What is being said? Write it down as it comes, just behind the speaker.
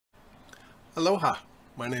Aloha,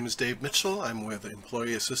 my name is Dave Mitchell. I'm with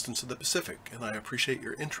Employee Assistance of the Pacific, and I appreciate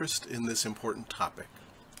your interest in this important topic.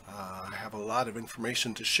 I have a lot of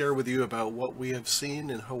information to share with you about what we have seen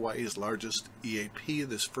in Hawaii's largest EAP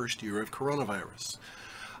this first year of coronavirus.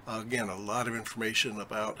 Again, a lot of information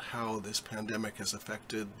about how this pandemic has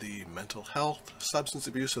affected the mental health, substance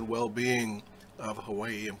abuse, and well-being of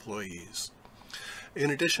Hawaii employees. In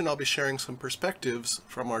addition, I'll be sharing some perspectives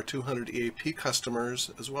from our 200 EAP customers,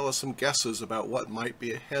 as well as some guesses about what might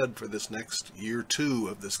be ahead for this next year two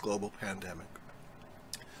of this global pandemic.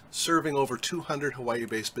 Serving over 200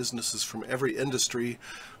 Hawaii-based businesses from every industry,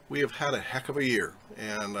 we have had a heck of a year,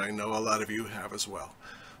 and I know a lot of you have as well.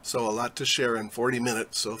 So a lot to share in 40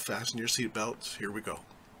 minutes, so fasten your seatbelts. Here we go.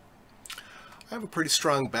 I have a pretty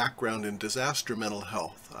strong background in disaster mental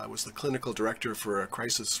health. I was the clinical director for a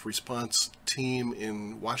crisis response team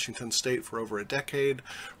in Washington State for over a decade,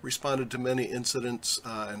 responded to many incidents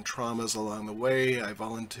and traumas along the way. I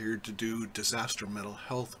volunteered to do disaster mental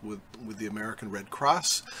health with the American Red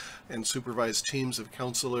Cross and supervised teams of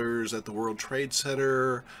counselors at the World Trade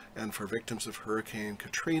Center and for victims of Hurricane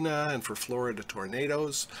Katrina and for Florida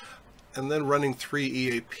tornadoes. And then running 3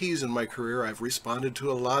 EAPs in my career, I've responded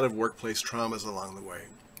to a lot of workplace traumas along the way.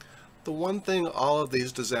 The one thing all of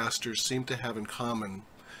these disasters seem to have in common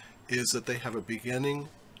is that they have a beginning,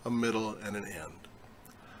 a middle, and an end.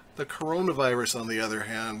 The coronavirus, on the other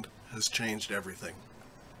hand, has changed everything.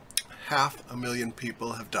 500,000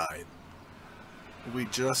 people have died. We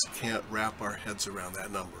just can't wrap our heads around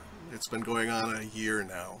that number. It's been going on a year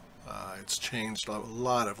now. It's changed a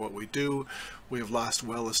lot of what we do. We have lost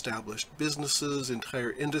well-established businesses.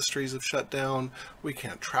 Entire industries have shut down. We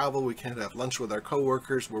can't travel. We can't have lunch with our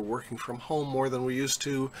coworkers. We're working from home more than we used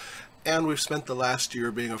to. And we've spent the last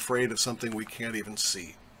year being afraid of something we can't even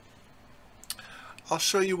see. I'll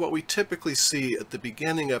show you what we typically see at the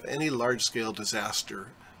beginning of any large-scale disaster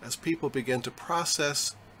as people begin to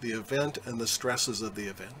process the event and the stresses of the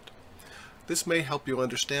event. This may help you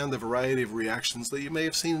understand the variety of reactions that you may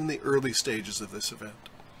have seen in the early stages of this event.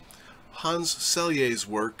 Hans Selye's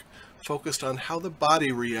work focused on how the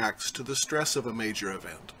body reacts to the stress of a major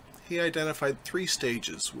event. He identified 3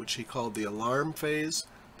 stages, which he called the alarm phase,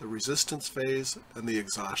 the resistance phase, and the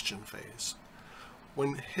exhaustion phase.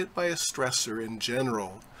 When hit by a stressor in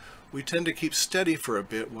general, we tend to keep steady for a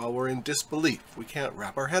bit while we're in disbelief. We can't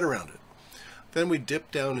wrap our head around it. Then we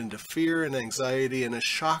dip down into fear and anxiety in a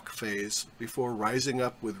shock phase before rising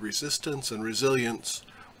up with resistance and resilience,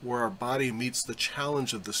 where our body meets the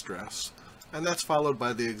challenge of the stress. And that's followed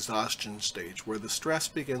by the exhaustion stage, where the stress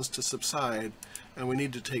begins to subside and we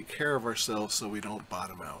need to take care of ourselves so we don't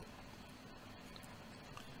bottom out.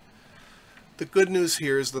 The good news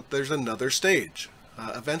here is that there's another stage.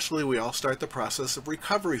 Eventually we all start the process of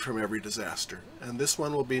recovery from every disaster, and this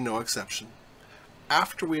one will be no exception.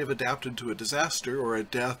 After we have adapted to a disaster or a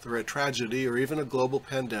death or a tragedy or even a global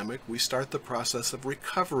pandemic, we start the process of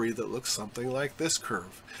recovery that looks something like this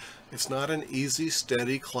curve. It's not an easy,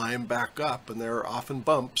 steady climb back up, and there are often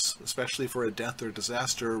bumps, especially for a death or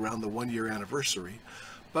disaster around the 1-year anniversary,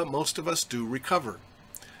 but most of us do recover.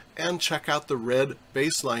 And check out the red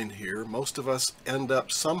baseline here. Most of us end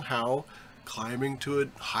up somehow climbing to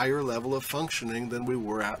a higher level of functioning than we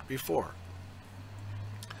were at before.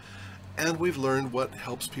 And we've learned what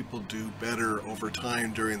helps people do better over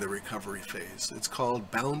time during the recovery phase. It's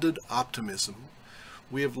called bounded optimism.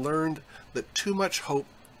 We have learned that too much hope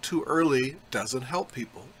too early doesn't help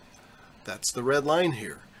people. That's the red line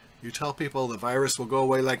here. You tell people the virus will go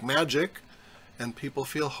away like magic, and people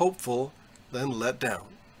feel hopeful, then let down.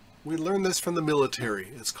 We learned this from the military.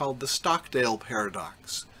 It's called the Stockdale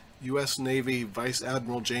paradox. U.S. Navy Vice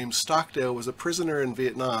Admiral James Stockdale was a prisoner in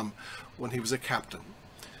Vietnam when he was a captain.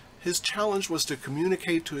 His challenge was to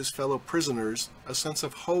communicate to his fellow prisoners a sense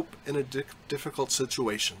of hope in a difficult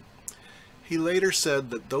situation. He later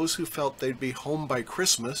said that those who felt they'd be home by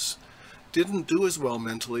Christmas didn't do as well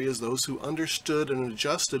mentally as those who understood and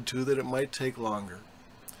adjusted to that it might take longer.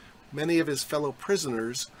 Many of his fellow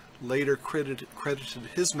prisoners later credited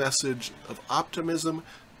his message of optimism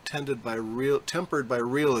tempered by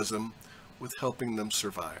realism with helping them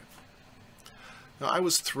survive. Now, I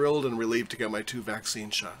was thrilled and relieved to get my 2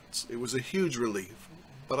 vaccine shots. It was a huge relief,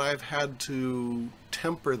 but I've had to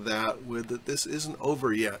temper that with that this isn't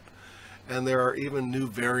over yet, and there are even new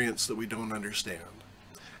variants that we don't understand.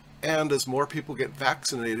 And as more people get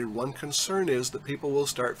vaccinated, one concern is that people will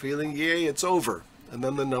start feeling, yay, it's over, and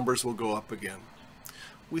then the numbers will go up again.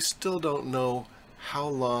 We still don't know how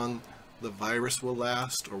long the virus will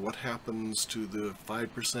last or what happens to the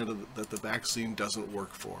 5% that the vaccine doesn't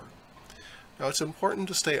work for. Now, it's important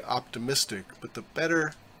to stay optimistic, but the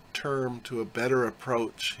better term to a better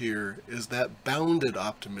approach here is that bounded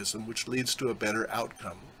optimism, which leads to a better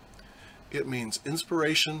outcome. It means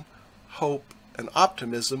inspiration, hope, and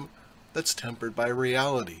optimism that's tempered by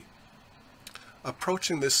reality.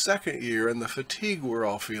 Approaching this second year and the fatigue we're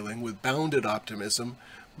all feeling with bounded optimism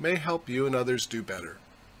may help you and others do better.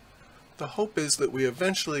 The hope is that we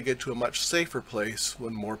eventually get to a much safer place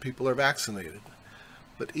when more people are vaccinated.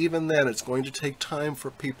 But even then, it's going to take time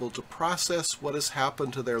for people to process what has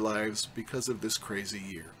happened to their lives because of this crazy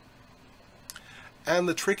year. And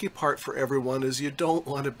the tricky part for everyone is you don't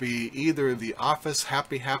want to be either the office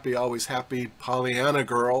happy, always happy Pollyanna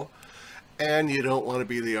girl, and you don't want to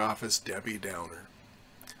be the office Debbie Downer.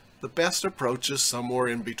 The best approach is somewhere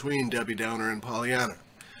in between Debbie Downer and Pollyanna.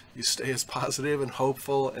 You stay as positive and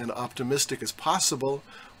hopeful and optimistic as possible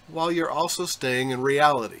while you're also staying in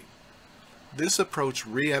reality. This approach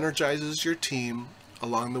re-energizes your team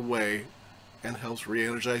along the way and helps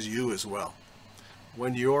re-energize you as well.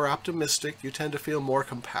 When you're optimistic, you tend to feel more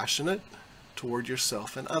compassionate toward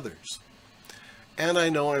yourself and others. And I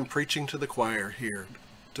know I'm preaching to the choir here,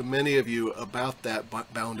 to many of you, about that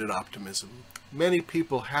bounded optimism. Many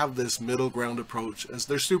people have this middle ground approach as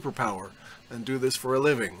their superpower and do this for a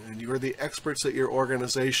living, and you're the experts at your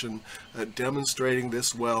organization at demonstrating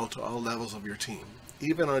this well to all levels of your team,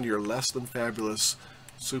 even on your less than fabulous,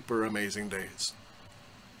 super amazing days.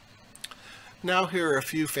 Now here are a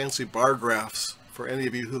few fancy bar graphs for any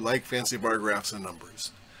of you who like fancy bar graphs and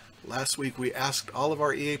numbers. Last week we asked all of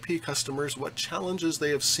our EAP customers what challenges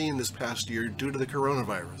they have seen this past year due to the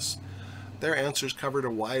coronavirus. Their answers covered a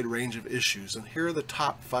wide range of issues, and here are the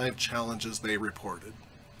top 5 challenges they reported.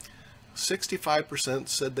 65%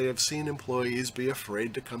 said they have seen employees be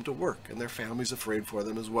afraid to come to work, and their families afraid for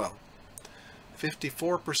them as well.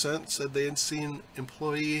 54% said they had seen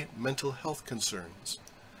employee mental health concerns.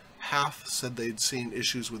 Half said they'd seen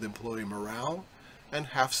issues with employee morale, and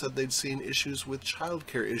half said they'd seen issues with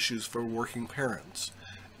childcare issues for working parents,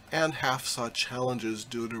 and half saw challenges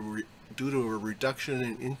due to a reduction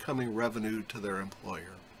in incoming revenue to their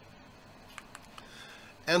employer.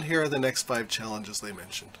 And here are the next 5 challenges they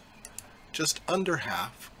mentioned. Just under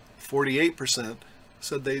half, 48%,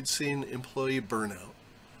 said they'd seen employee burnout.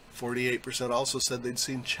 48% also said they'd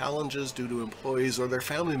seen challenges due to employees or their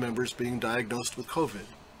family members being diagnosed with COVID.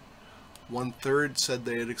 1/3 said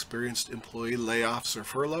they had experienced employee layoffs or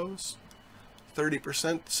furloughs.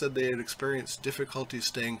 30% said they had experienced difficulty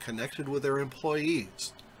staying connected with their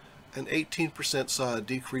employees. And 18% saw a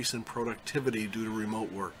decrease in productivity due to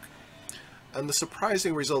remote work. And the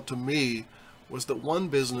surprising result to me was that one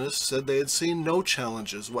business said they had seen no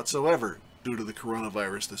challenges whatsoever due to the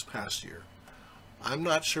coronavirus this past year. I'm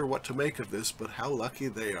not sure what to make of this, but how lucky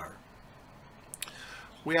they are.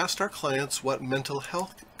 We asked our clients what mental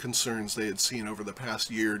health concerns they had seen over the past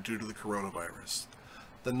year due to the coronavirus.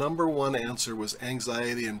 The number one answer was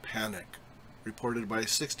anxiety and panic, reported by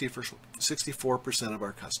 64% of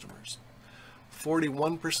our customers.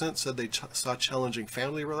 41% said they saw challenging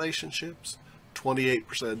family relationships.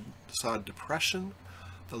 28% saw depression.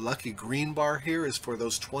 The lucky green bar here is for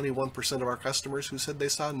those 21% of our customers who said they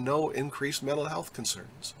saw no increased mental health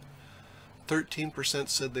concerns. 13%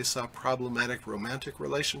 said they saw problematic romantic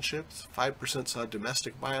relationships. 5% saw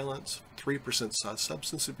domestic violence. 3% saw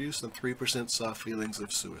substance abuse, and 3% saw feelings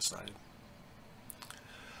of suicide.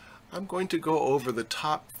 I'm going to go over the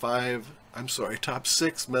top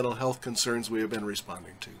 6 mental health concerns we have been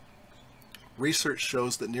responding to. Research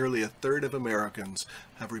shows that nearly 1/3 of Americans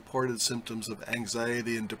have reported symptoms of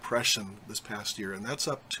anxiety and depression this past year, and that's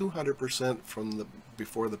up 200% from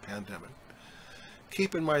before the pandemic.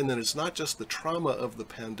 Keep in mind that it's not just the trauma of the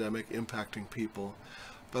pandemic impacting people,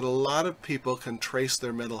 but a lot of people can trace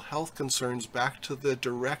their mental health concerns back to the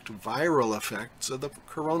direct viral effects of the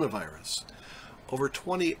coronavirus. Over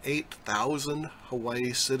 28,000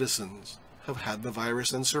 Hawaii citizens have had the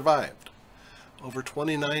virus and survived. Over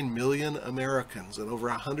 29 million Americans and over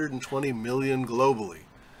 120 million globally.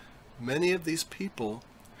 Many of these people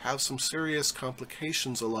have some serious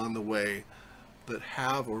complications along the way that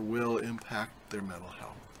have or will impact their mental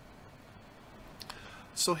health.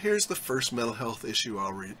 So here's the first mental health issue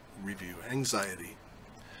I'll review, anxiety.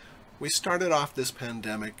 We started off this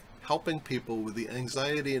pandemic helping people with the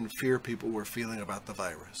anxiety and fear people were feeling about the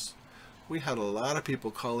virus. We had a lot of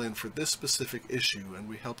people call in for this specific issue, and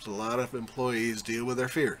we helped a lot of employees deal with their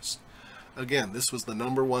fears. Again, this was the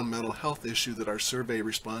number one mental health issue that our survey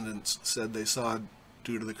respondents said they saw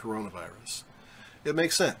due to the coronavirus. It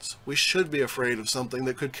makes sense. We should be afraid of something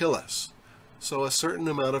that could kill us. So a certain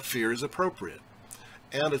amount of fear is appropriate.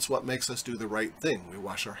 And it's what makes us do the right thing. We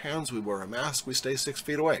wash our hands, we wear a mask, we stay 6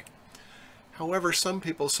 feet away. However, some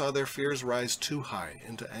people saw their fears rise too high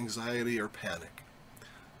into anxiety or panic.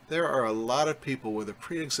 There are a lot of people with a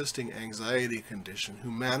pre-existing anxiety condition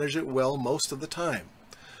who manage it well most of the time,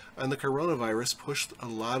 and the coronavirus pushed a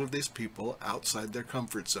lot of these people outside their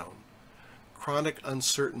comfort zone. Chronic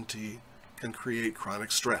uncertainty can create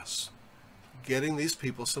chronic stress. Getting these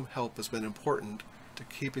people some help has been important to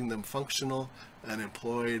keeping them functional and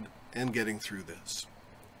employed and getting through this.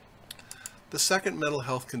 The second mental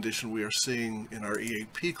health condition we are seeing in our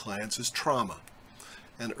EAP clients is trauma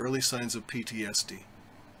and early signs of PTSD.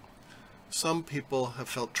 Some people have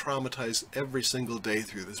felt traumatized every single day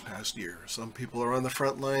through this past year. Some people are on the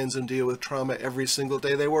front lines and deal with trauma every single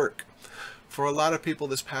day they work. For a lot of people,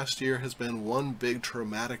 this past year has been one big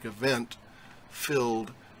traumatic event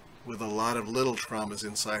filled with a lot of little traumas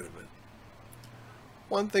inside of it.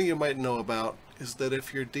 One thing you might know about is that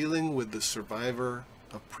if you're dealing with the survivor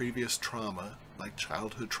of previous trauma, like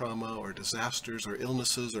childhood trauma or disasters or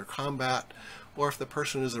illnesses or combat, or if the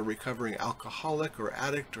person is a recovering alcoholic or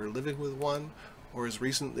addict or living with one, or has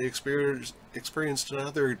recently experienced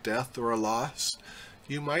another death or a loss,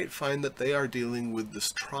 you might find that they are dealing with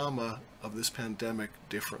this trauma of this pandemic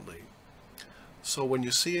differently. So when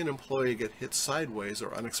you see an employee get hit sideways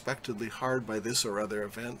or unexpectedly hard by this or other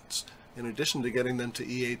events, in addition to getting them to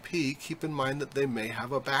EAP, keep in mind that they may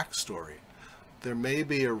have a backstory. There may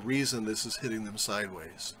be a reason this is hitting them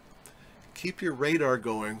sideways. Keep your radar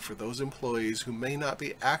going for those employees who may not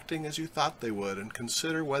be acting as you thought they would, and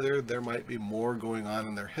consider whether there might be more going on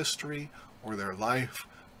in their history or their life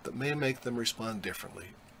that may make them respond differently.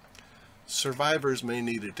 Survivors may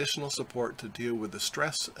need additional support to deal with the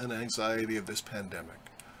stress and anxiety of this pandemic.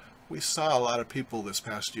 We saw a lot of people this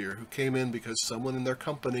past year who came in because someone in their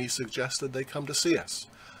company suggested they come to see us.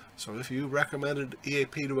 So if you recommended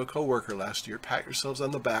EAP to a coworker last year, pat yourselves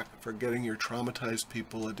on the back for getting your traumatized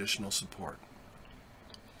people additional support.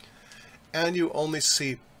 And you only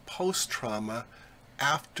see post-trauma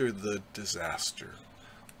after the disaster.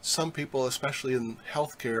 Some people, especially in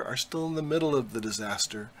healthcare, are still in the middle of the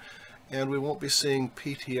disaster, and we won't be seeing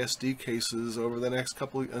PTSD cases over the next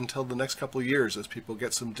until the next couple of years as people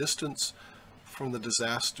get some distance from the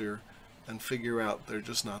disaster and figure out they're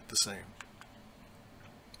just not the same.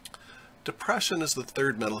 Depression is the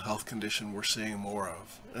third mental health condition we're seeing more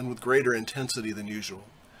of, and with greater intensity than usual.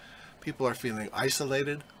 People are feeling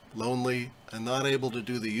isolated, lonely, and not able to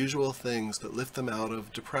do the usual things that lift them out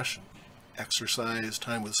of depression. Exercise,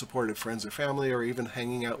 time with supportive friends or family, or even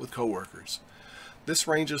hanging out with coworkers. This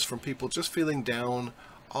ranges from people just feeling down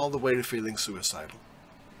all the way to feeling suicidal.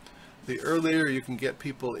 The earlier you can get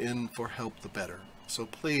people in for help, the better. So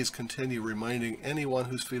please continue reminding anyone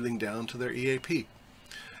who's feeling down to their EAP.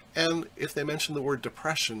 And if they mention the word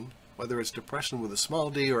depression, whether it's depression with a small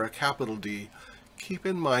d or a capital D, keep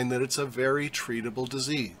in mind that it's a very treatable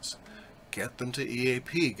disease. Get them to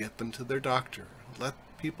EAP, get them to their doctor. Let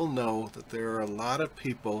people know that there are a lot of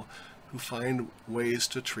people who find ways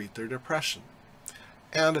to treat their depression.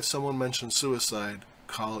 And if someone mentions suicide,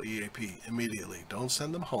 call EAP immediately. Don't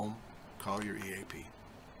send them home, call your EAP.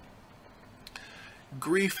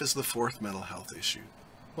 Grief is the fourth mental health issue.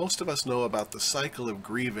 Most of us know about the cycle of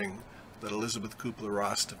grieving that Elizabeth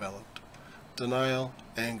Kubler-Ross developed. Denial,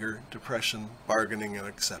 anger, depression, bargaining, and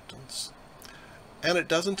acceptance. And it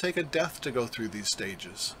doesn't take a death to go through these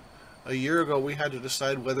stages. A year ago, we had to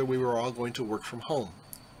decide whether we were all going to work from home.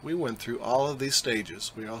 We went through all of these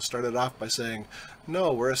stages. We all started off by saying,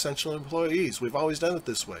 no, we're essential employees. We've always done it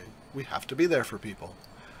this way. We have to be there for people.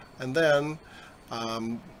 And then,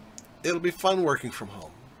 it'll be fun working from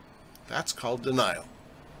home. That's called denial.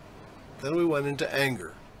 Then we went into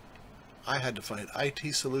anger. I had to find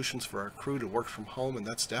IT solutions for our crew to work from home, and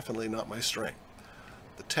that's definitely not my strength.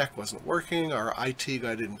 The tech wasn't working, our IT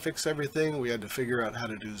guy didn't fix everything, we had to figure out how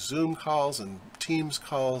to do Zoom calls and Teams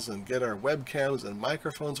calls and get our webcams and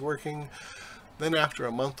microphones working. Then after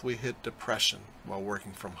a month we hit depression while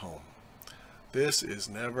working from home. This is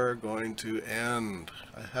never going to end.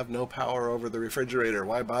 I have no power over the refrigerator,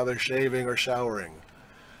 why bother shaving or showering?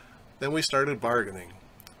 Then we started bargaining.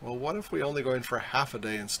 Well, what if we only go in for half a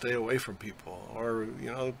day and stay away from people? Or,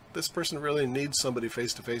 this person really needs somebody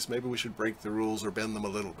face-to-face. Maybe we should break the rules or bend them a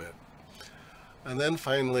little bit. And then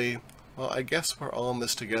finally, well, I guess we're all in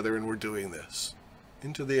this together and we're doing this.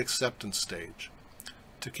 Into the acceptance stage.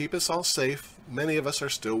 To keep us all safe, many of us are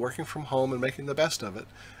still working from home and making the best of it,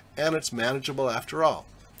 and it's manageable after all.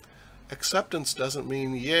 Acceptance doesn't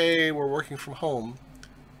mean, yay, we're working from home,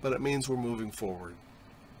 but it means we're moving forward.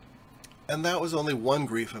 And that was only one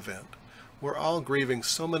grief event. We're all grieving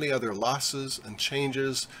so many other losses and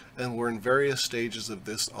changes, and we're in various stages of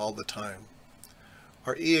this all the time.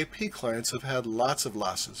 Our EAP clients have had lots of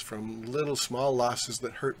losses, from little small losses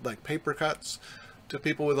that hurt like paper cuts to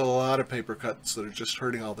people with a lot of paper cuts that are just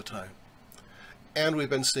hurting all the time. And we've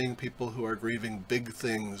been seeing people who are grieving big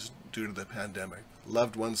things due to the pandemic,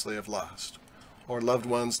 loved ones they have lost, or loved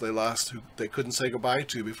ones they lost who they couldn't say goodbye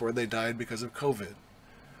to before they died because of COVID.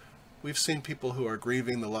 We've seen people who are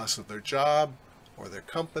grieving the loss of their job, or their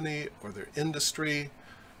company, or their industry,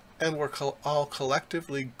 and we're all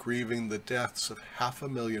collectively grieving the deaths of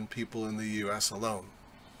 500,000 people in the U.S. alone.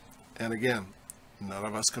 And again, none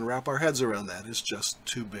of us can wrap our heads around that. It's just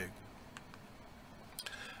too big.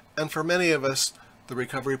 And for many of us, the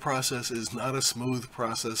recovery process is not a smooth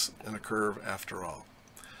process and a curve after all,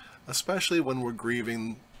 especially when we're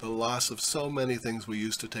grieving the loss of so many things we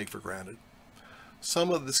used to take for granted.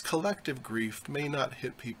 Some of this collective grief may not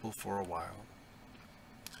hit people for a while.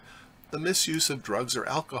 The misuse of drugs or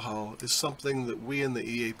alcohol is something that we in the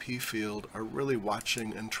EAP field are really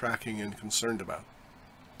watching and tracking and concerned about.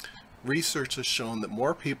 Research has shown that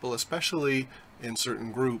more people, especially in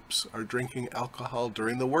certain groups, are drinking alcohol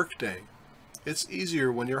during the workday. It's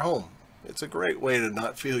easier when you're home. It's a great way to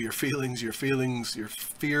not feel your feelings, your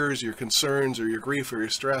fears, your concerns, or your grief or your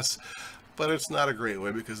stress, but it's not a great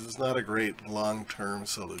way because it's not a great long-term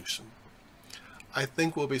solution. I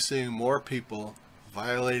think we'll be seeing more people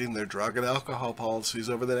violating their drug and alcohol policies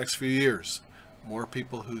over the next few years. More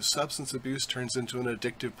people whose substance abuse turns into an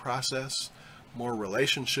addictive process, more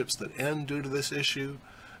relationships that end due to this issue,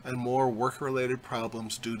 and more work-related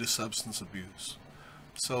problems due to substance abuse.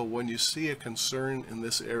 So when you see a concern in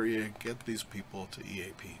this area, get these people to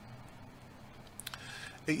EAP.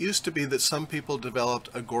 It used to be that some people developed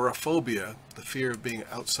agoraphobia, the fear of being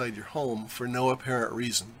outside your home, for no apparent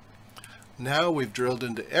reason. Now we've drilled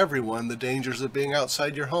into everyone the dangers of being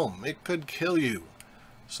outside your home. It could kill you.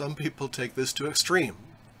 Some people take this to extreme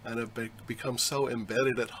and have become so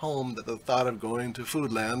embedded at home that the thought of going to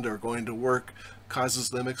Foodland or going to work causes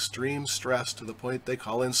them extreme stress to the point they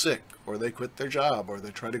call in sick, or they quit their job, or they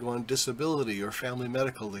try to go on disability or family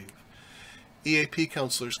medical leave. EAP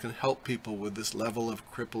counselors can help people with this level of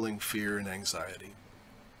crippling fear and anxiety.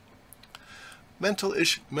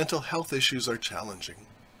 Mental health issues are challenging.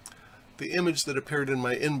 The image that appeared in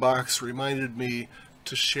my inbox reminded me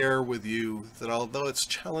to share with you that although it's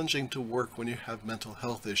challenging to work when you have mental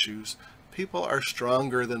health issues, people are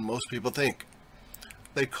stronger than most people think.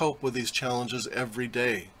 They cope with these challenges every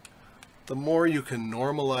day. The more you can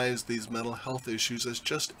normalize these mental health issues as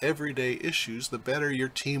just everyday issues, the better your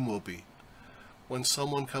team will be. When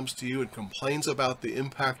someone comes to you and complains about the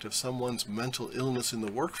impact of someone's mental illness in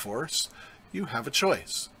the workforce, you have a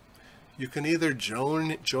choice. You can either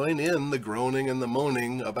join in the groaning and the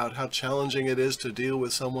moaning about how challenging it is to deal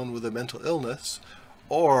with someone with a mental illness,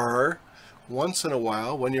 or once in a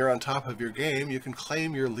while, when you're on top of your game, you can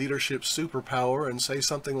claim your leadership superpower and say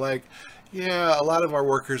something like, yeah, a lot of our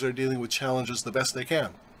workers are dealing with challenges the best they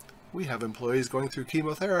can. We have employees going through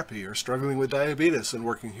chemotherapy or struggling with diabetes and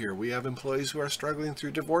working here. We have employees who are struggling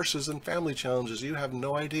through divorces and family challenges you have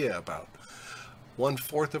no idea about.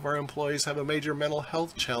 1/4 of our employees have a major mental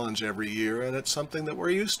health challenge every year, and it's something that we're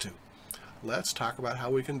used to. Let's talk about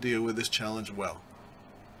how we can deal with this challenge well.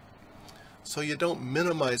 So you don't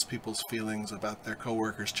minimize people's feelings about their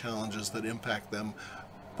coworkers' challenges that impact them,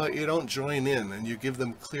 but you don't join in, and you give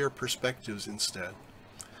them clear perspectives instead.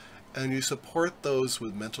 And you support those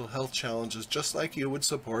with mental health challenges just like you would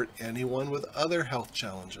support anyone with other health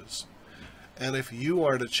challenges. And if you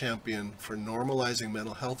are the champion for normalizing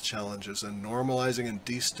mental health challenges and normalizing and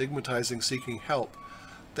destigmatizing seeking help,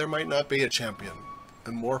 there might not be a champion,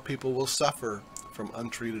 and more people will suffer from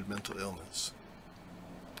untreated mental illness.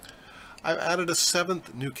 I've added a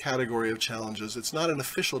 7th new category of challenges. It's not an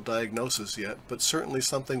official diagnosis yet, but certainly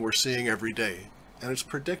something we're seeing every day. And it's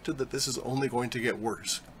predicted that this is only going to get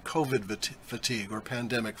worse: COVID fatigue or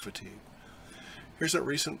pandemic fatigue. Here's a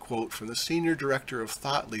recent quote from the Senior Director of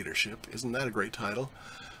Thought Leadership, isn't that a great title,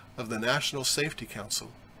 of the National Safety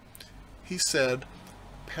Council. He said,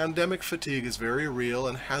 "Pandemic fatigue is very real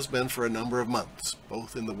and has been for a number of months,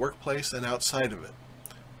 both in the workplace and outside of it.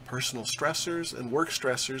 Personal stressors and work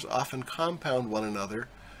stressors often compound one another,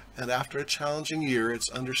 and after a challenging year,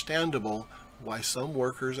 it's understandable why some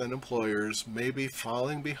workers and employers may be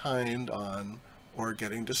falling behind on or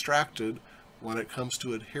getting distracted when it comes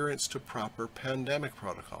to adherence to proper pandemic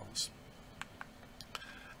protocols."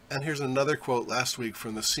 And here's another quote last week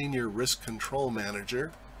from the Senior Risk Control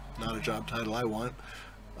Manager, not a job title I want,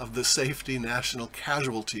 of the Safety National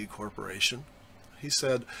Casualty Corporation. He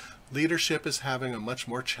said, "Leadership is having a much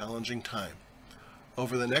more challenging time.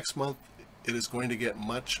 Over the next month, it is going to get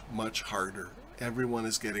much, much harder. Everyone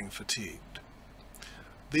is getting fatigued."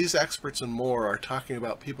 These experts and more are talking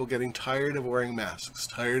about people getting tired of wearing masks,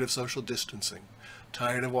 tired of social distancing,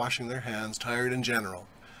 tired of washing their hands, tired in general.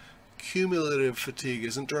 Cumulative fatigue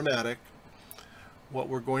isn't dramatic. What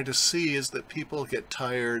we're going to see is that people get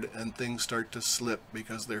tired and things start to slip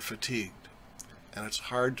because they're fatigued. And it's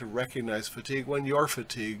hard to recognize fatigue when you're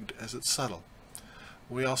fatigued, as it's subtle.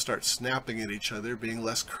 We all start snapping at each other, being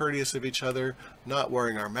less courteous of each other, not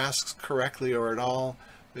wearing our masks correctly or at all,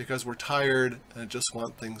 because we're tired and just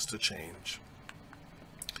want things to change.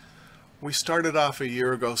 We started off a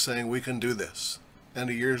year ago saying we can do this, and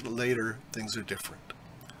a year later things are different.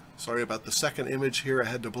 Sorry about the second image here. I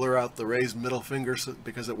had to blur out the raised middle finger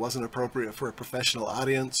because it wasn't appropriate for a professional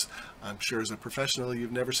audience. I'm sure as a professional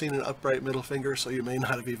you've never seen an upright middle finger, so you may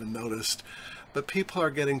not have even noticed. But people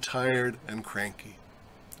are getting tired and cranky.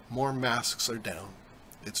 More masks are down.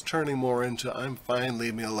 It's turning more into I'm fine,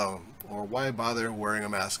 leave me alone, or why bother wearing a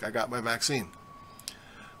mask, I got my vaccine.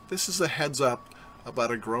 This is a heads up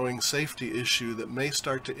about a growing safety issue that may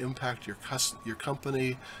start to impact your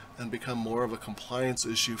company and become more of a compliance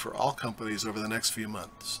issue for all companies over the next few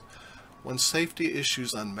months. When safety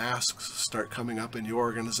issues on masks start coming up in your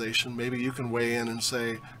organization, maybe you can weigh in and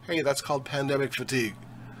say, hey, that's called pandemic fatigue.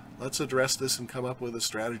 Let's address this and come up with a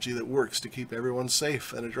strategy that works to keep everyone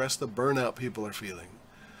safe and address the burnout people are feeling.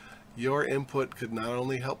 Your input could not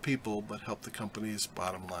only help people, but help the company's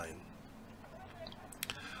bottom line.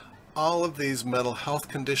 All of these mental health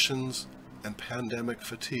conditions and pandemic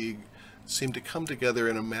fatigue seem to come together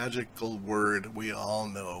in a magical word we all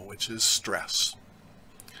know, which is stress.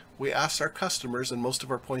 We asked our customers, and most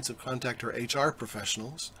of our points of contact are HR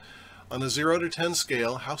professionals, on a 0 to 10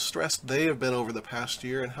 scale, how stressed they have been over the past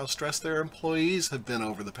year and how stressed their employees have been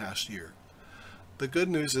over the past year. The good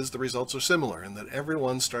news is the results are similar in that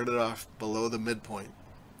everyone started off below the midpoint.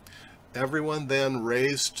 Everyone then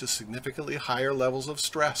raised to significantly higher levels of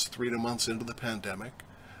stress 3 months into the pandemic,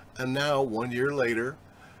 and now, 1 year later,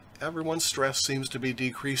 everyone's stress seems to be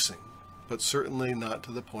decreasing, but certainly not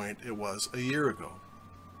to the point it was a year ago.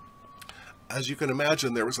 As you can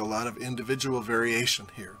imagine, there was a lot of individual variation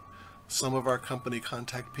here. Some of our company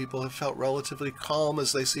contact people have felt relatively calm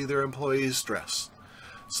as they see their employees stress.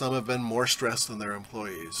 Some have been more stressed than their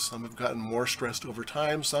employees. Some have gotten more stressed over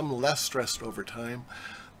time, some less stressed over time.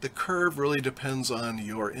 The curve really depends on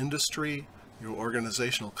your industry, your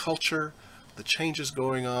organizational culture, the changes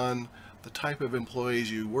going on, the type of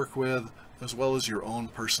employees you work with, as well as your own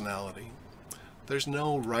personality. There's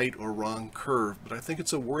no right or wrong curve, but I think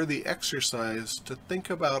it's a worthy exercise to think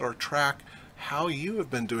about or track how you have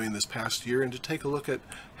been doing this past year and to take a look at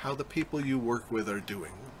how the people you work with are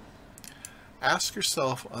doing. Ask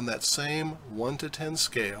yourself on that same 1 to 10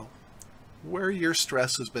 scale where your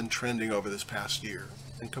stress has been trending over this past year,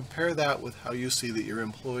 and compare that with how you see that your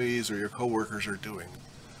employees or your coworkers are doing.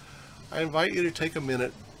 I invite you to take a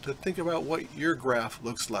minute to think about what your graph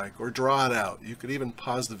looks like, or draw it out. You could even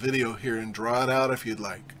pause the video here and draw it out if you'd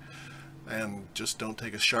like. And just don't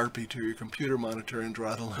take a Sharpie to your computer monitor and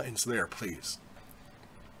draw the lines there, please.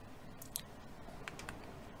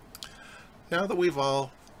 Now that we've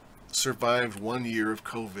all survived 1 year of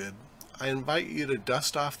COVID, I invite you to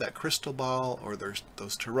dust off that crystal ball or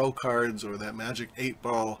those tarot cards or that magic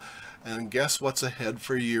 8-ball and guess what's ahead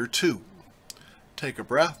for year 2. Take a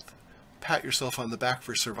breath, pat yourself on the back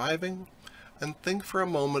for surviving, and think for a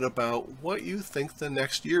moment about what you think the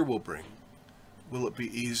next year will bring. Will it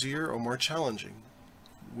be easier or more challenging?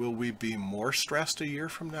 Will we be more stressed a year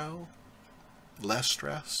from now? Less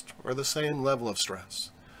stressed, or the same level of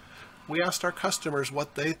stress? We asked our customers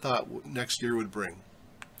what they thought next year would bring,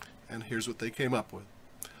 and here's what they came up with.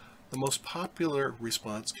 The most popular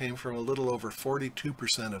response came from a little over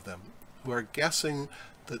 42% of them, who are guessing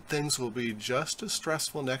that things will be just as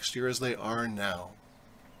stressful next year as they are now.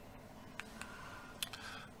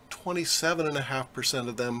 27.5%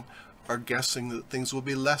 of them are guessing that things will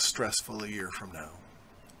be less stressful a year from now.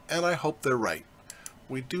 And I hope they're right.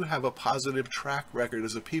 We do have a positive track record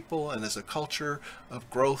as a people and as a culture of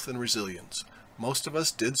growth and resilience. Most of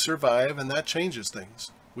us did survive, and that changes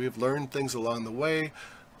things. We have learned things along the way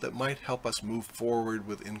that might help us move forward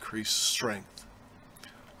with increased strength.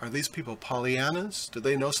 Are these people Pollyannas? Do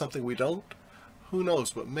they know something we don't? Who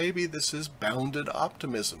knows, but maybe this is bounded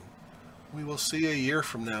optimism. We will see a year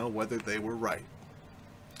from now whether they were right.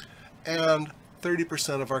 And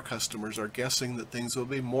 30% of our customers are guessing that things will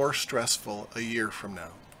be more stressful a year from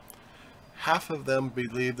now. Half of them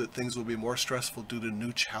believe that things will be more stressful due to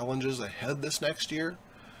new challenges ahead this next year,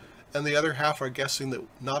 and the other half are guessing that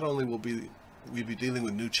not only will we be dealing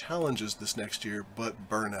with new challenges this next year, but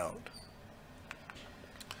burnout.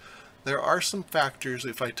 There are some factors,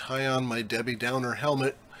 if I tie on my Debbie Downer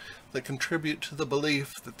helmet, that contribute to the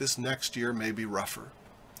belief that this next year may be rougher.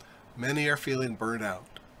 Many are feeling burned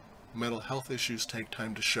out. Mental health issues take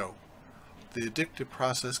time to show. The addictive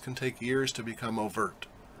process can take years to become overt.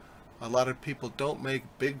 A lot of people don't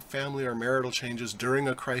make big family or marital changes during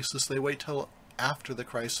a crisis. They wait till after the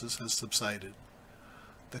crisis has subsided.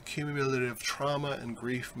 The cumulative trauma and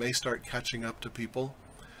grief may start catching up to people,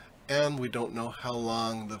 and we don't know how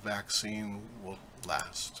long the vaccine will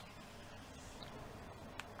last.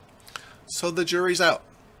 So the jury's out.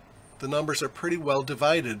 The numbers are pretty well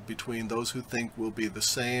divided between those who think we'll be the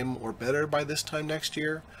same or better by this time next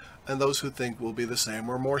year, and those who think we'll be the same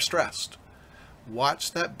or more stressed.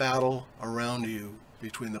 Watch that battle around you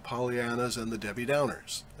between the Pollyannas and the Debbie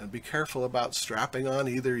Downers, and be careful about strapping on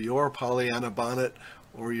either your Pollyanna bonnet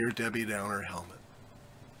or your Debbie Downer helmet.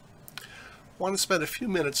 I want to spend a few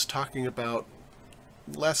minutes talking about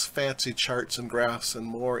less fancy charts and graphs and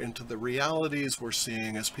more into the realities we're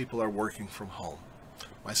seeing as people are working from home,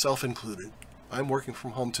 myself included. I'm working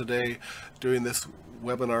from home today, doing this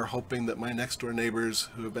webinar, hoping that my next door neighbors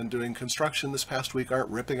who have been doing construction this past week aren't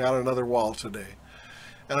ripping out another wall today.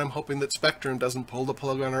 And I'm hoping that Spectrum doesn't pull the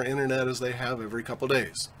plug on our internet as they have every couple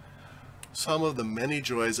days. Some of the many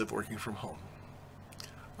joys of working from home.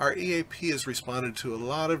 Our EAP has responded to a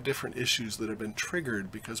lot of different issues that have been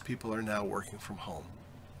triggered because people are now working from home.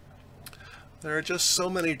 There are just so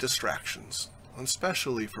many distractions,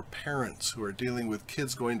 especially for parents who are dealing with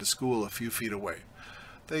kids going to school a few feet away.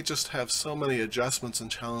 They just have so many adjustments and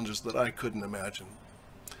challenges that I couldn't imagine.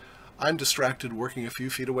 I'm distracted working a few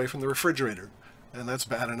feet away from the refrigerator, and that's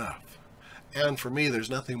bad enough. And for me, there's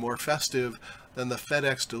nothing more festive than the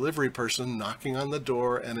FedEx delivery person knocking on the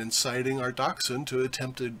door and inciting our dachshund to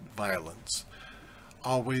attempted violence,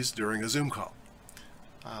 always during a Zoom call.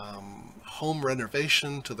 Home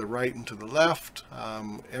renovation to the right and to the left.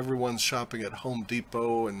 Everyone's shopping at Home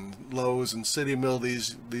Depot and Lowe's and City Mill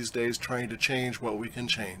these days, trying to change what we can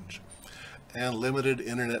change. And limited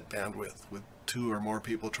internet bandwidth with 2 or more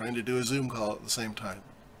people trying to do a Zoom call at the same time.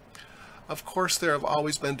 Of course, there have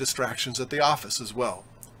always been distractions at the office as well,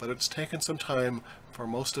 but it's taken some time for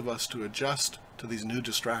most of us to adjust to these new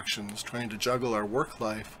distractions, trying to juggle our work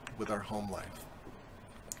life with our home life.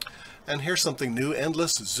 And here's something new: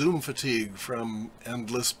 endless Zoom fatigue from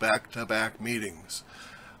endless back-to-back meetings.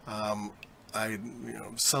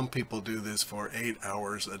 Some people do this for 8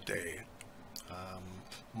 hours a day.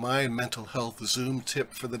 My mental health Zoom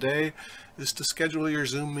tip for the day is to schedule your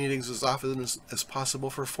Zoom meetings as often as possible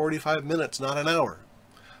for 45 minutes, not an hour.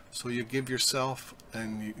 So you give yourself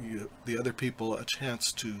and the other people a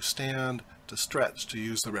chance to stand, to stretch, to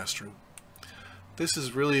use the restroom. This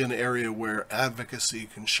is really an area where advocacy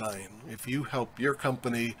can shine. If you help your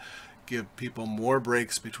company give people more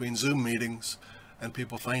breaks between Zoom meetings, and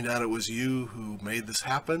people find out it was you who made this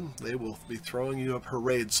happen, they will be throwing you a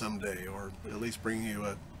parade someday, or at least bringing you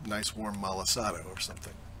a nice warm malasada or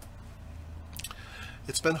something.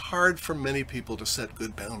 It's been hard for many people to set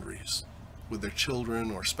good boundaries with their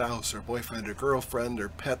children or spouse or boyfriend or girlfriend or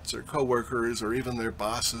pets or coworkers or even their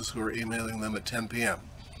bosses who are emailing them at 10 p.m.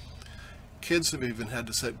 Kids have even had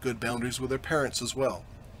to set good boundaries with their parents as well.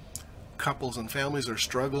 Couples and families are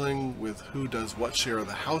struggling with who does what share of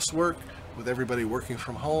the housework, with everybody working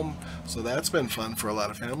from home, so that's been fun for a lot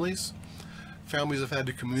of families. Families have had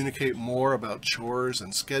to communicate more about chores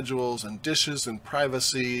and schedules and dishes and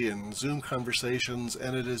privacy and Zoom conversations,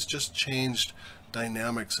 and it has just changed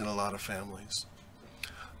dynamics in a lot of families.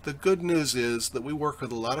 The good news is that we work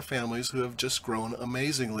with a lot of families who have just grown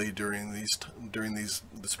amazingly during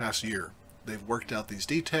this past year. They've worked out these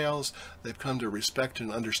details, they've come to respect and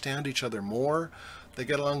understand each other more, they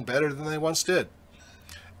get along better than they once did.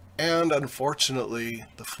 And unfortunately,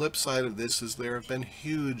 the flip side of this is there have been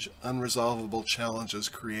huge unresolvable challenges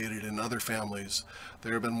created in other families.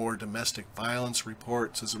 There have been more domestic violence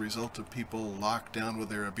reports as a result of people locked down with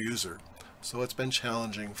their abuser. So it's been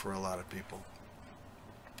challenging for a lot of people.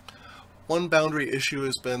 One boundary issue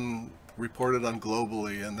has been reported on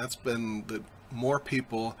globally, and that's been that more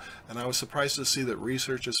people, and I was surprised to see that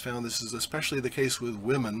research has found this is especially the case with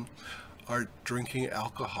women, are drinking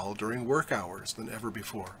alcohol during work hours than ever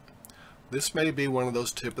before. This may be one of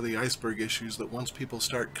those tip of the iceberg issues that once people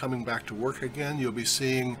start coming back to work again, you'll be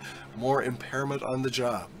seeing more impairment on the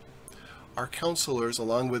job. Our counselors,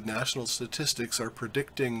 along with national statistics, are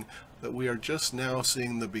predicting that we are just now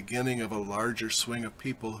seeing the beginning of a larger swing of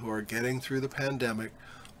people who are getting through the pandemic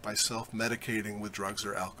by self-medicating with drugs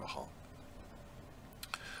or alcohol.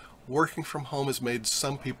 Working from home has made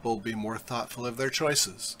some people be more thoughtful of their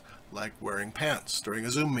choices, like wearing pants during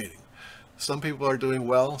a Zoom meeting. Some people are doing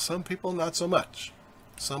well, some people not so much.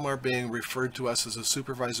 Some are being referred to us as a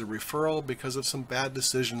supervisor referral because of some bad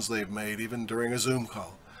decisions they've made, even during a Zoom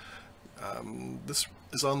call. This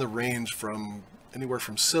is on the range from anywhere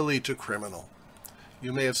from silly to criminal.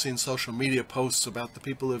 You may have seen social media posts about the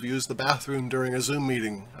people who have used the bathroom during a Zoom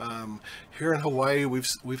meeting. Here in Hawaii,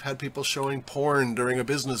 we've had people showing porn during a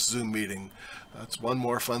business Zoom meeting. That's one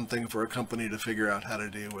more fun thing for a company to figure out how to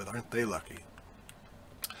deal with. Aren't they lucky?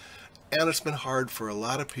 And it's been hard for a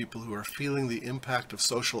lot of people who are feeling the impact of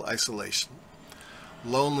social isolation.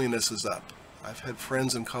 Loneliness is up. I've had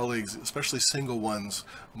friends and colleagues, especially single ones,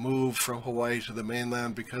 move from Hawaii to the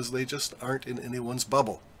mainland because they just aren't in anyone's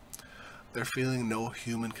bubble. They're feeling no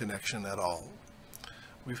human connection at all.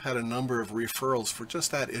 We've had a number of referrals for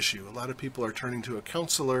just that issue. A lot of people are turning to a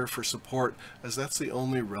counselor for support, as that's the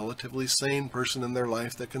only relatively sane person in their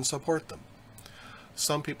life that can support them.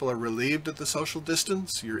 Some people are relieved at the social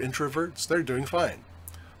distance. Your introverts, they're doing fine.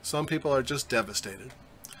 Some people are just devastated.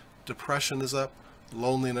 Depression is up,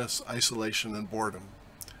 loneliness, isolation, and boredom.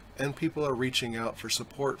 And people are reaching out for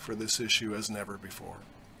support for this issue as never before.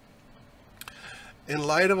 In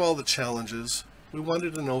light of all the challenges, we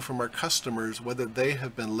wanted to know from our customers whether they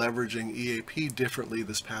have been leveraging EAP differently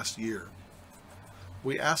this past year.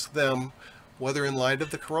 We asked them whether in light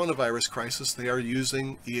of the coronavirus crisis they are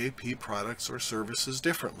using EAP products or services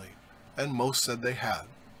differently, and most said they had.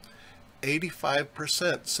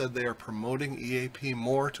 85% said they are promoting EAP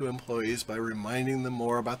more to employees by reminding them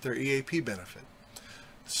more about their EAP benefit.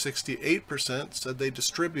 68% said they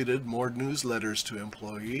distributed more newsletters to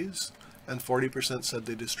employees, and 40% said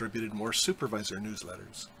they distributed more supervisor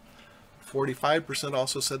newsletters. 45%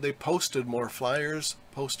 also said they posted more flyers,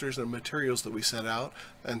 posters, and materials that we sent out,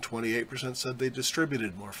 and 28% said they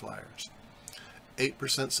distributed more flyers.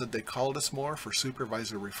 8% said they called us more for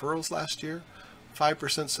supervisor referrals last year.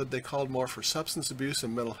 5% said they called more for substance abuse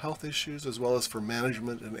and mental health issues, as well as for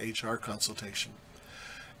management and HR consultation.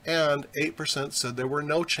 And 8% said there were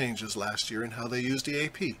no changes last year in how they used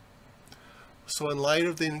EAP. So in light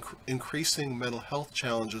of the increasing mental health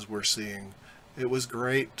challenges we're seeing, it was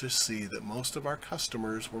great to see that most of our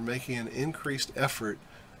customers were making an increased effort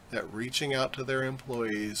at reaching out to their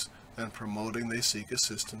employees and promoting they seek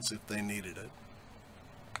assistance if they needed it.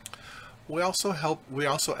 We also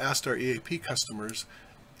asked our EAP customers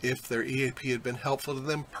if their EAP had been helpful to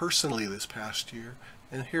them personally this past year,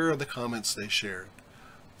 and here are the comments they shared.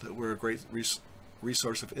 That we're a great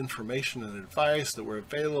resource of information and advice, that we're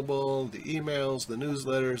available, the emails, the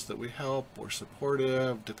newsletters that we help, we're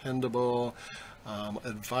supportive, dependable,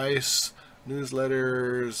 advice,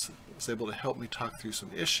 newsletters, was able to help me talk through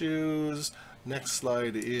some issues. Next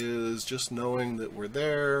slide is just knowing that we're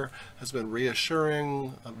there has been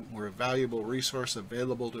reassuring. We're a valuable resource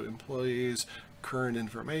available to employees, current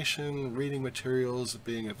information, reading materials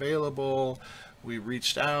being available. We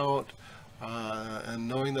reached out. And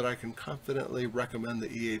knowing that I can confidently recommend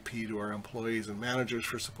the EAP to our employees and managers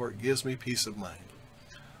for support gives me peace of mind.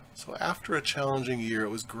 So after a challenging year, it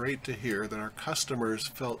was great to hear that our customers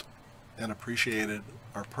felt and appreciated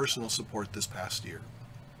our personal support this past year.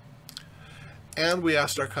 And we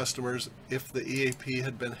asked our customers if the EAP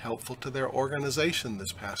had been helpful to their organization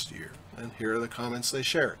this past year. And here are the comments they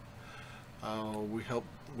shared. We helped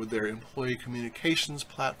with their employee communications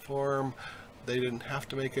platform. They didn't have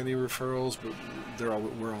to make any referrals, but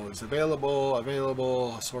we're always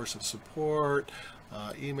available, a source of support,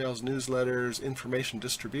 emails, newsletters, information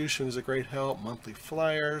distribution is a great help, monthly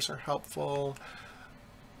flyers are helpful.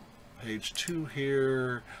 Page 2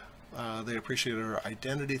 here, they appreciated our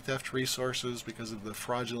identity theft resources because of the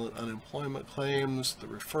fraudulent unemployment claims, the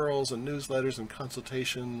referrals and newsletters and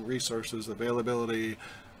consultation resources, availability,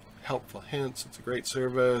 helpful hints, it's a great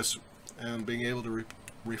service, and being able to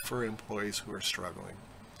refer employees who are struggling.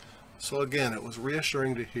 So again, it was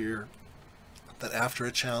reassuring to hear that after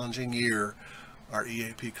a challenging year, our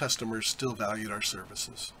EAP customers still valued our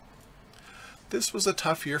services. This was a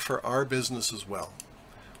tough year for our business as well.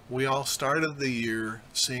 We all started the year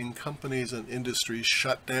seeing companies and industries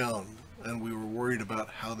shut down, and we were worried about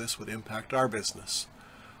how this would impact our business.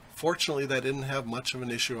 Fortunately, that didn't have much of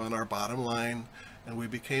an issue on our bottom line, and we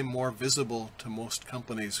became more visible to most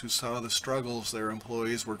companies who saw the struggles their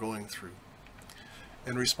employees were going through.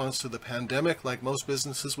 In response to the pandemic, like most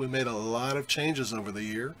businesses, we made a lot of changes over the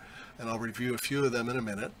year, and I'll review a few of them in a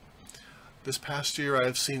minute. This past year, I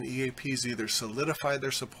have seen EAPs either solidify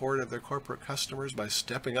their support of their corporate customers by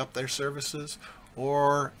stepping up their services,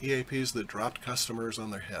 or EAPs that dropped customers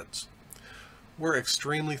on their heads. We're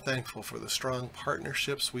extremely thankful for the strong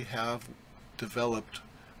partnerships we have developed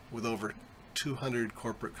with over 200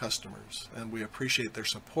 corporate customers, and we appreciate their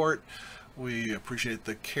support. We appreciate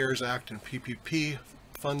the CARES Act and PPP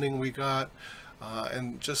funding we got,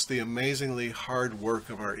 and just the amazingly hard work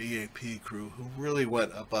of our EAP crew, who really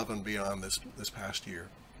went above and beyond this past year.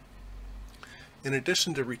 In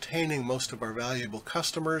addition to retaining most of our valuable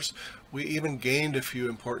customers, we even gained a few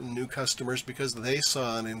important new customers because they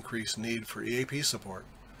saw an increased need for EAP support.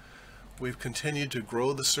 We've continued to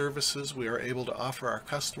grow the services we are able to offer our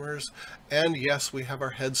customers, and yes, we have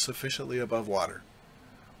our heads sufficiently above water.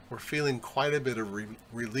 We're feeling quite a bit of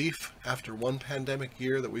relief after one pandemic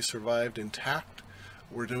year that we survived intact.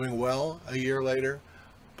 We're doing well a year later,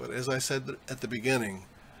 but as I said at the beginning,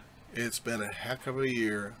 it's been a heck of a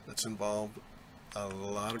year that's involved a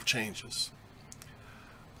lot of changes.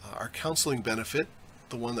 Our counseling benefit,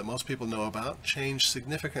 the one that most people know about, changed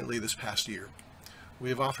significantly this past year. We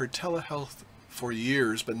have offered telehealth for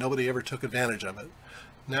years, but nobody ever took advantage of it.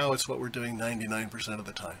 Now it's what we're doing 99% of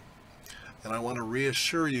the time. And I want to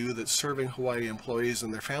reassure you that serving Hawaii employees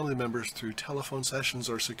and their family members through telephone sessions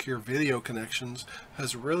or secure video connections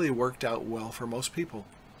has really worked out well for most people.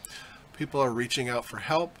 People are reaching out for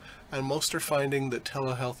help, and most are finding that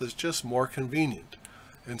telehealth is just more convenient.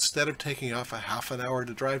 Instead of taking off a half an hour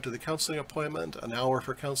to drive to the counseling appointment, an hour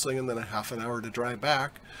for counseling, and then a half an hour to drive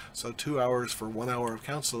back, so 2 hours for 1 hour of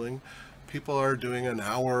counseling, people are doing an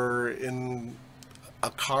hour in a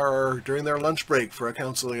car during their lunch break for a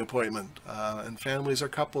counseling appointment. And families or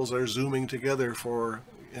couples are Zooming together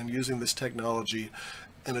and using this technology,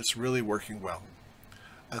 and it's really working well.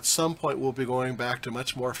 At some point, we'll be going back to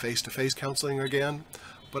much more face-to-face counseling again,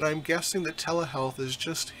 but I'm guessing that telehealth is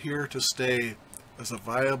just here to stay as a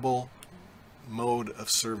viable mode of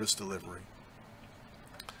service delivery.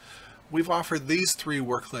 We've offered these 3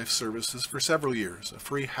 work-life services for several years: a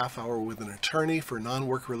free half hour with an attorney for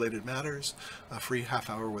non-work related matters, a free half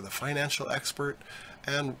hour with a financial expert,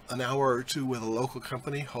 and an hour or 2 with a local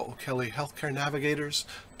company, Ho'okele Healthcare Navigators,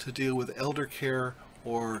 to deal with elder care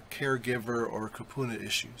or caregiver or kapuna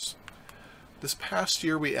issues. This past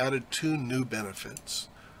year, we added 2 new benefits.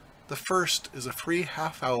 The first is a free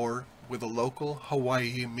half hour with a local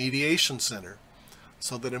Hawaii mediation center,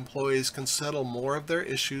 so that employees can settle more of their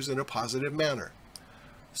issues in a positive manner.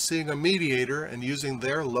 Seeing a mediator and using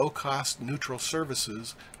their low-cost neutral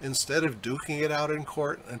services instead of duking it out in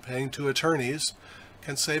court and paying 2 attorneys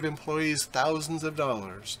can save employees thousands of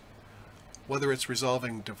dollars. Whether it's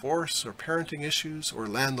resolving divorce or parenting issues or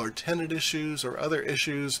landlord-tenant issues or other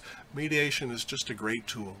issues, mediation is just a great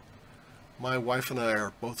tool. My wife and I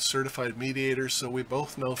are both certified mediators, so we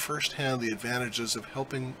both know firsthand the advantages of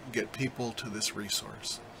helping get people to this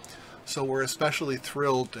resource. So we're especially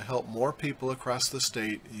thrilled to help more people across the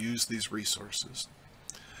state use these resources.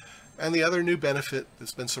 And the other new benefit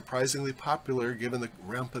that's been surprisingly popular given the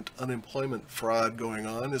rampant unemployment fraud going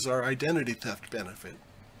on is our identity theft benefit.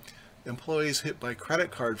 Employees hit by credit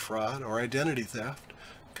card fraud or identity theft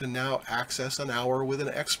can now access an hour with an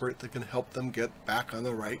expert that can help them get back on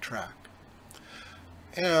the right track.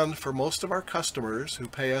 And for most of our customers who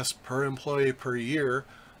pay us per employee per year,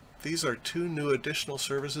 these are 2 new additional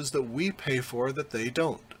services that we pay for that they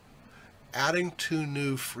don't. Adding 2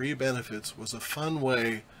 new free benefits was a fun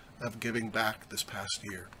way of giving back this past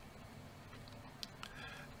year.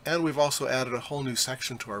 And we've also added a whole new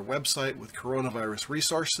section to our website with coronavirus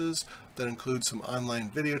resources that include some online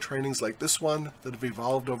video trainings like this one that have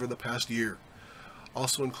evolved over the past year.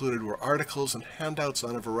 Also included were articles and handouts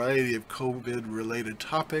on a variety of COVID-related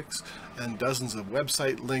topics and dozens of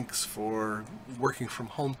website links for working from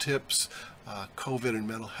home tips, COVID and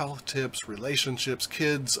mental health tips, relationships,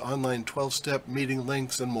 kids, online 12-step meeting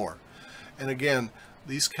links, and more. And again,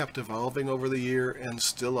 these kept evolving over the year and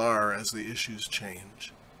still are as the issues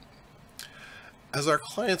change. As our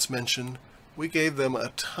clients mentioned, we gave them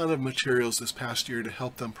a ton of materials this past year to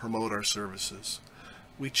help them promote our services.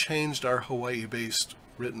 We changed our Hawaii-based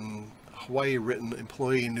written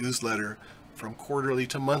employee newsletter from quarterly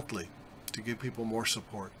to monthly to give people more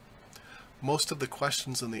support. Most of the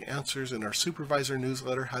questions and the answers in our supervisor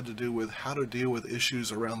newsletter had to do with how to deal with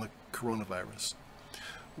issues around the coronavirus.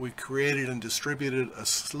 We created and distributed a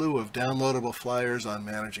slew of downloadable flyers on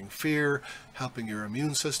managing fear, helping your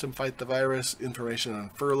immune system fight the virus, information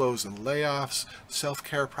on furloughs and layoffs,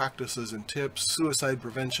 self-care practices and tips, suicide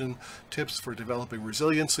prevention, tips for developing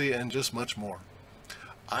resiliency, and just much more.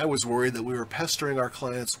 I was worried that we were pestering our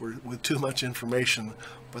clients with too much information,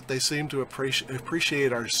 but they seemed to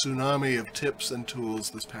appreciate our tsunami of tips and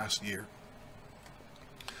tools this past year.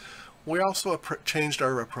 We also changed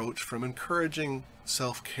our approach from encouraging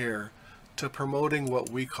self-care to promoting what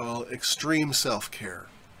we call extreme self-care.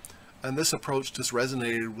 And this approach just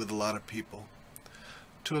resonated with a lot of people.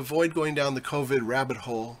 To avoid going down the COVID rabbit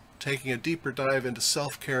hole, taking a deeper dive into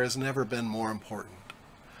self-care has never been more important.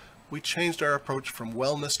 We changed our approach from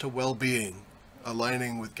wellness to well-being,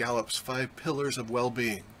 aligning with Gallup's 5 pillars of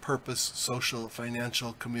well-being: purpose, social,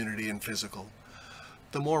 financial, community, and physical.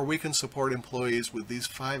 The more we can support employees with these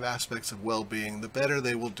 5 aspects of well-being, the better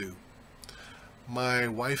they will do. My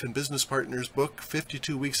wife and business partner's book,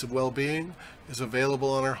 52 Weeks of Well-Being, is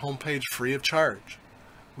available on our homepage free of charge.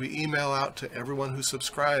 We email out to everyone who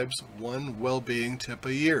subscribes 1 well-being tip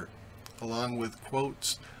a year, along with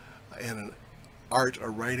quotes and an art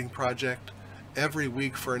or writing project every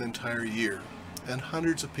week for an entire year, and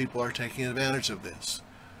hundreds of people are taking advantage of this.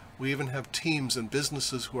 We even have teams and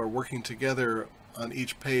businesses who are working together on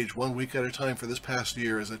each page 1 week at a time for this past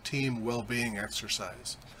year as a team well-being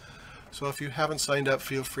exercise. So if you haven't signed up,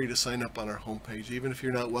 feel free to sign up on our homepage, even if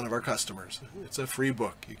you're not one of our customers. It's a free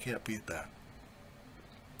book. You can't beat that.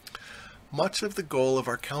 Much of the goal of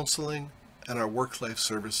our counseling and our work-life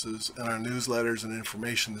services and our newsletters and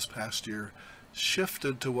information this past year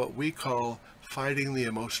shifted to what we call fighting the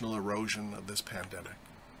emotional erosion of this pandemic.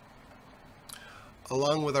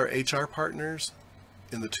 Along with our HR partners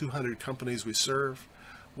in the 200 companies we serve,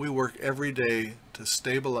 we work every day to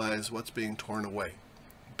stabilize what's being torn away,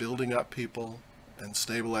 building up people and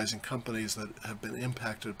stabilizing companies that have been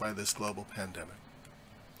impacted by this global pandemic.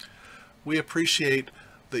 We appreciate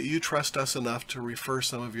that you trust us enough to refer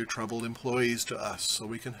some of your troubled employees to us so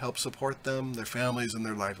we can help support them, their families, and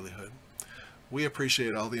their livelihood. We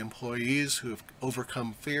appreciate all the employees who have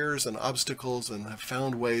overcome fears and obstacles and have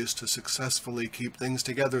found ways to successfully keep things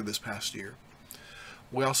together this past year.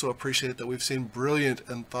 We also appreciate that we've seen brilliant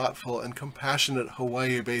and thoughtful and compassionate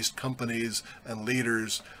Hawaii-based companies and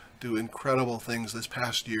leaders do incredible things this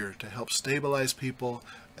past year to help stabilize people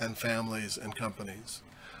and families and companies.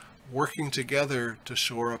 Working together to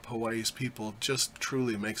shore up Hawaii's people just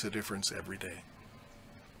truly makes a difference every day.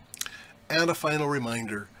 And a final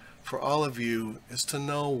reminder for all of you is to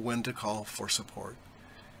know when to call for support.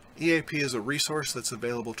 EAP is a resource that's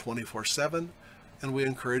available 24/7, and we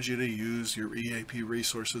encourage you to use your EAP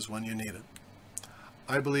resources when you need it.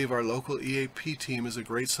 I believe our local EAP team is a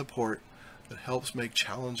great support that helps make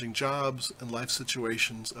challenging jobs and life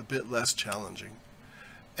situations a bit less challenging.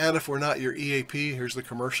 And if we're not your EAP, here's the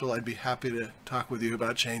commercial. I'd be happy to talk with you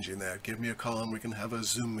about changing that. Give me a call and we can have a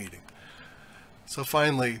Zoom meeting. So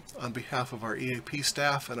finally, on behalf of our EAP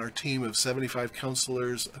staff and our team of 75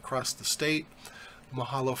 counselors across the state,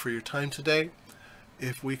 mahalo for your time today.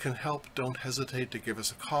 If we can help, don't hesitate to give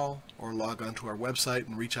us a call or log on to our website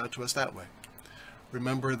and reach out to us that way.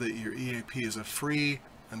 Remember that your EAP is a free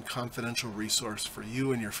and confidential resource for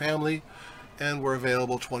you and your family, and we're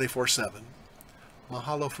available 24/7.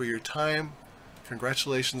 Mahalo for your time.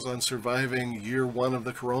 Congratulations on surviving year 1 of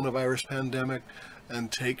the coronavirus pandemic, and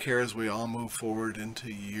take care as we all move forward into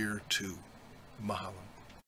year 2. Mahalo.